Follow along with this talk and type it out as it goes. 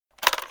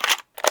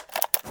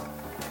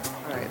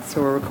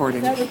So we're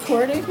recording. Is that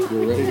recording?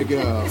 We're ready to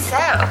go. So,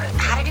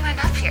 how did you end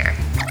up here?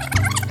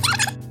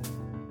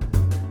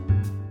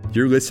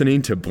 You're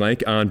listening to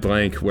Blank on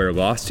Blank, where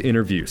lost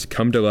interviews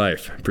come to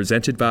life,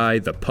 presented by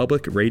the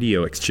Public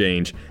Radio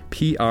Exchange,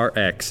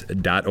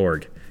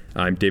 prx.org.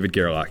 I'm David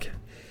Gerlach.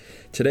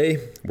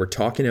 Today, we're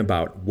talking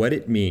about what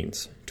it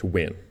means to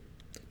win.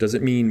 Does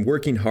it mean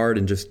working hard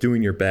and just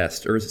doing your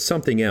best, or is it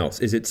something else?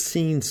 Is it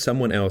seeing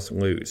someone else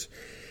lose?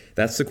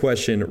 That's the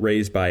question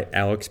raised by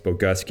Alex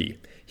Bogusky.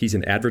 He's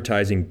an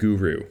advertising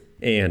guru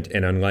and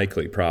an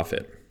unlikely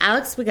prophet.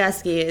 Alex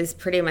Bogusky is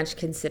pretty much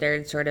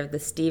considered sort of the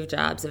Steve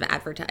Jobs of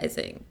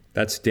advertising.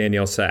 That's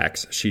Danielle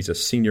Sachs. She's a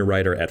senior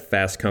writer at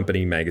Fast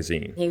Company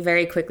magazine. He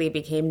very quickly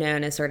became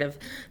known as sort of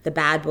the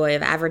bad boy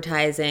of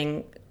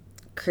advertising,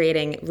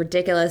 creating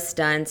ridiculous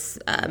stunts,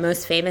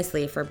 most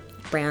famously for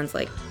brands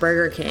like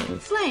Burger King.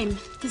 Flame,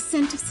 the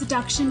scent of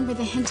seduction with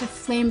a hint of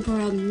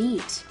flame-broiled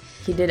meat.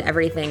 He did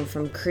everything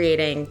from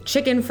creating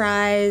chicken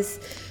fries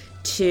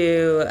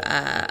to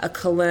a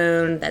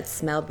cologne that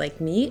smelled like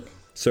meat.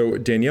 So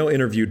Danielle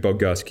interviewed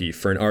Bogusky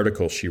for an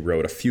article she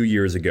wrote a few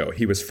years ago.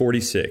 He was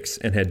 46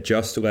 and had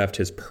just left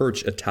his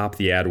perch atop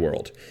the ad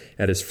world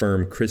at his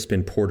firm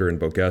Crispin, Porter &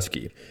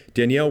 Bogusky.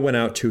 Danielle went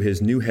out to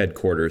his new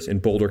headquarters in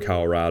Boulder,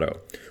 Colorado,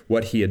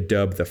 what he had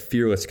dubbed the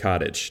Fearless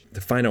Cottage,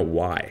 to find out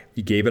why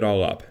he gave it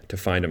all up to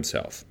find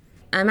himself.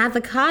 I'm at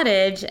the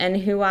cottage, and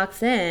who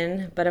walks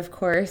in? But of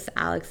course,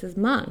 Alex's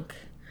monk.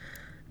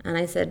 And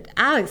I said,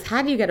 Alex,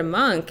 how do you get a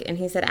monk? And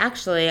he said,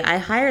 actually, I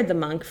hired the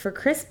monk for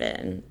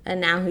Crispin,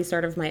 and now he's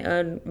sort of my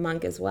own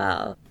monk as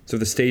well. So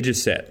the stage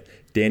is set.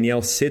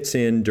 Danielle sits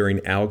in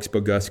during Alex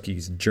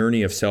Bogusky's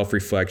journey of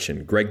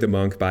self-reflection, Greg the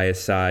monk by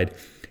his side,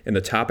 and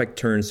the topic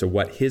turns to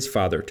what his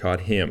father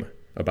taught him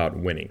about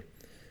winning.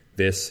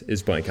 This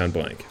is Blank on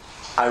Blank.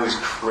 I was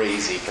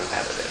crazy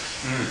competitive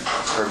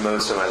for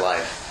most of my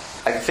life.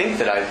 I think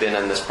that I've been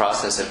in this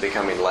process of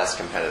becoming less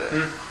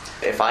competitive.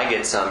 If I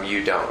get some,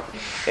 you don't.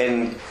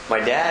 And my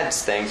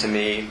dad's thing to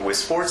me with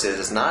sports is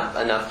it's not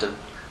enough to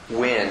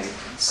win,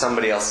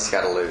 somebody else has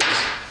got to lose.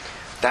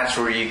 That's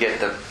where you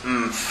get the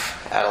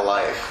oomph out of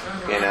life,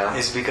 you know?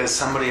 It's because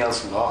somebody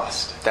else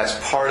lost. That's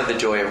part of the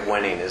joy of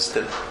winning, is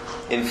the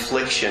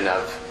infliction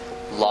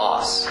of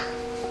loss.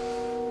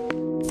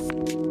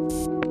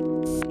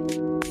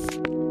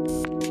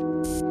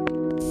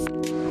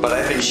 But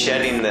I've been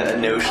shedding the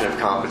notion of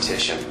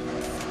competition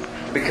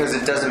because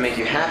it doesn't make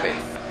you happy.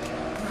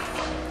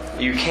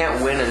 You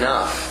can't win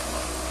enough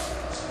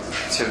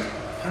to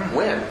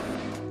win.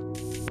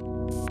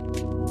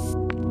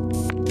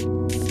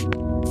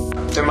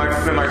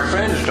 And my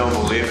friends don't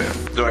believe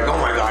it. They're like, "Oh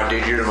my God,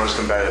 dude, you're the most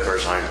competitive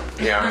person I know."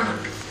 Yeah.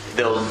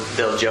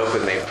 They'll joke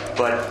with me,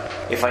 but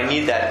if I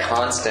need that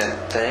constant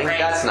thing,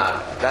 that's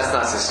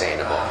not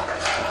sustainable.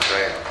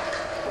 Right.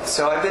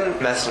 So I've been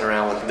messing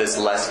around with this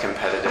less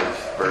competitive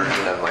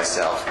version of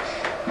myself.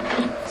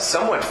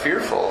 Somewhat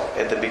fearful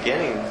at the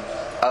beginning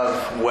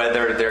of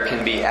whether there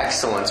can be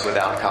excellence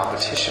without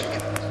competition.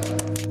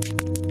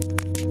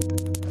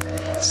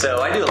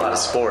 So I do a lot of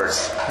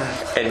sports,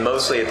 and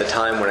mostly at the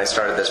time when I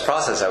started this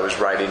process, I was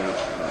riding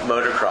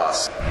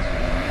motocross.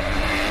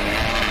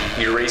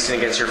 You're racing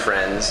against your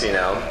friends, you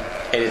know,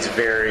 and it's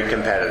very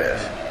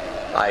competitive.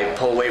 I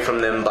pull away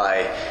from them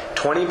by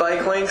 20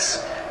 bike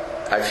lengths.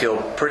 I feel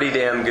pretty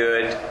damn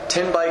good.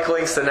 10 bike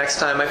lengths the next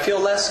time, I feel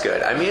less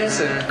good. I mean, it's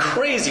a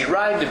crazy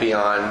ride to be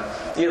on.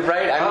 You're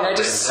right? I mean, I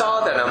just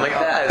saw that. I'm like,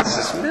 that is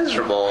this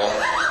miserable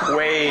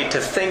way to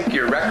think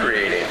you're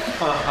recreating.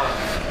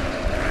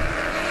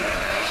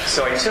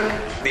 So I took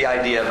the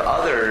idea of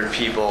other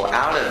people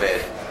out of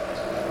it,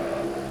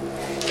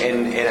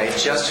 and I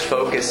just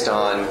focused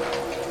on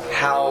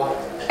how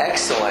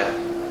excellent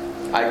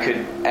I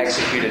could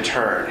execute a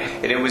turn.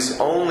 And it was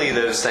only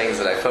those things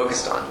that I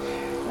focused on.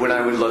 When I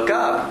would look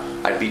up,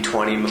 I'd be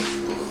 20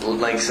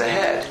 lengths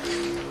ahead.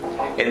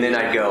 And then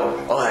I'd go,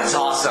 oh, that's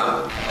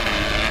awesome.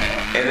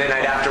 And then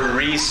I'd have to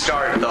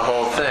restart the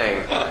whole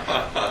thing.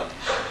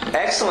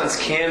 Excellence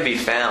can be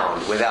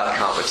found without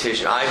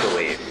competition, I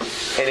believe.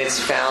 And it's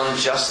found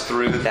just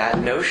through that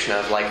notion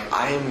of, like,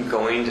 I am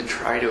going to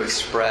try to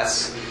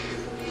express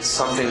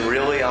something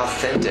really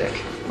authentic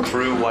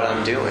through what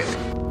I'm doing.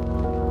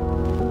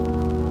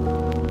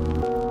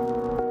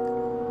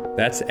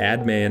 That's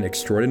Adman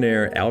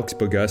extraordinaire Alex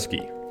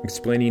Bogusky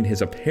explaining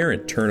his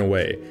apparent turn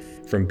away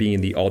from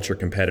being the ultra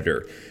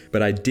competitor.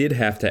 But I did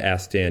have to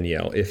ask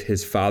Danielle if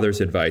his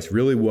father's advice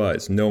really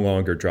was no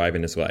longer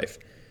driving his life.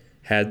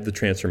 Had the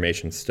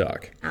transformation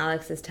stuck?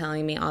 Alex is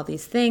telling me all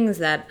these things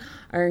that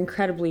are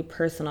incredibly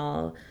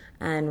personal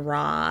and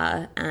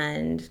raw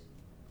and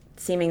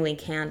seemingly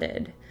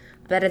candid.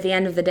 But at the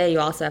end of the day,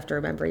 you also have to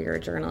remember you're a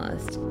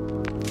journalist.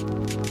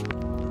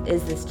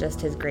 Is this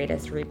just his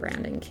greatest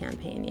rebranding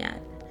campaign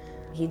yet?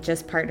 He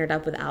just partnered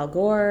up with Al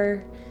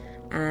Gore,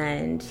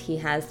 and he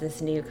has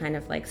this new kind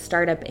of like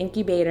startup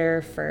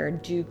incubator for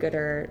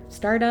do-gooder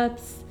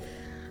startups.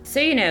 So,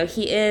 you know,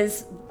 he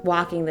is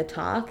walking the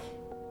talk,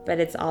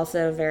 but it's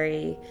also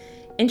very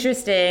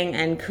interesting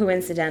and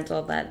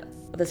coincidental that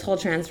This whole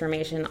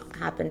transformation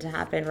happened to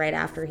happen right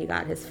after he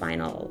got his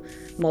final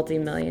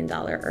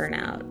multi-million-dollar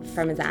earnout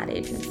from his ad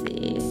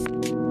agency.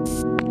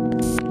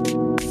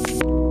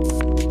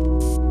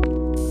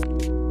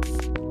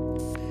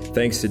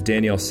 Thanks to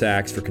Danielle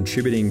Sachs for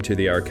contributing to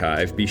the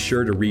archive. Be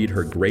sure to read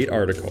her great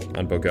article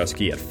on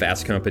Bogusky at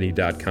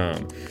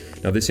fastcompany.com.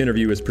 Now, this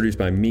interview was produced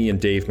by me and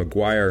Dave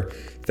McGuire.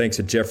 Thanks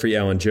to Jeffrey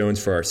Allen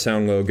Jones for our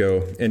sound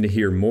logo. And to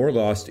hear more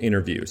Lost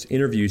interviews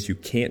you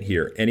can't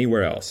hear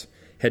anywhere else,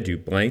 head to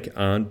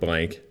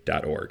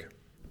blankonblank.org.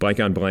 Blank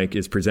on Blank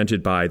is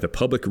presented by the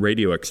Public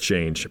Radio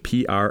Exchange,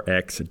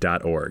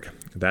 prx.org.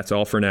 That's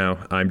all for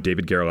now. I'm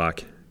David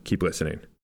Gerlach. Keep listening.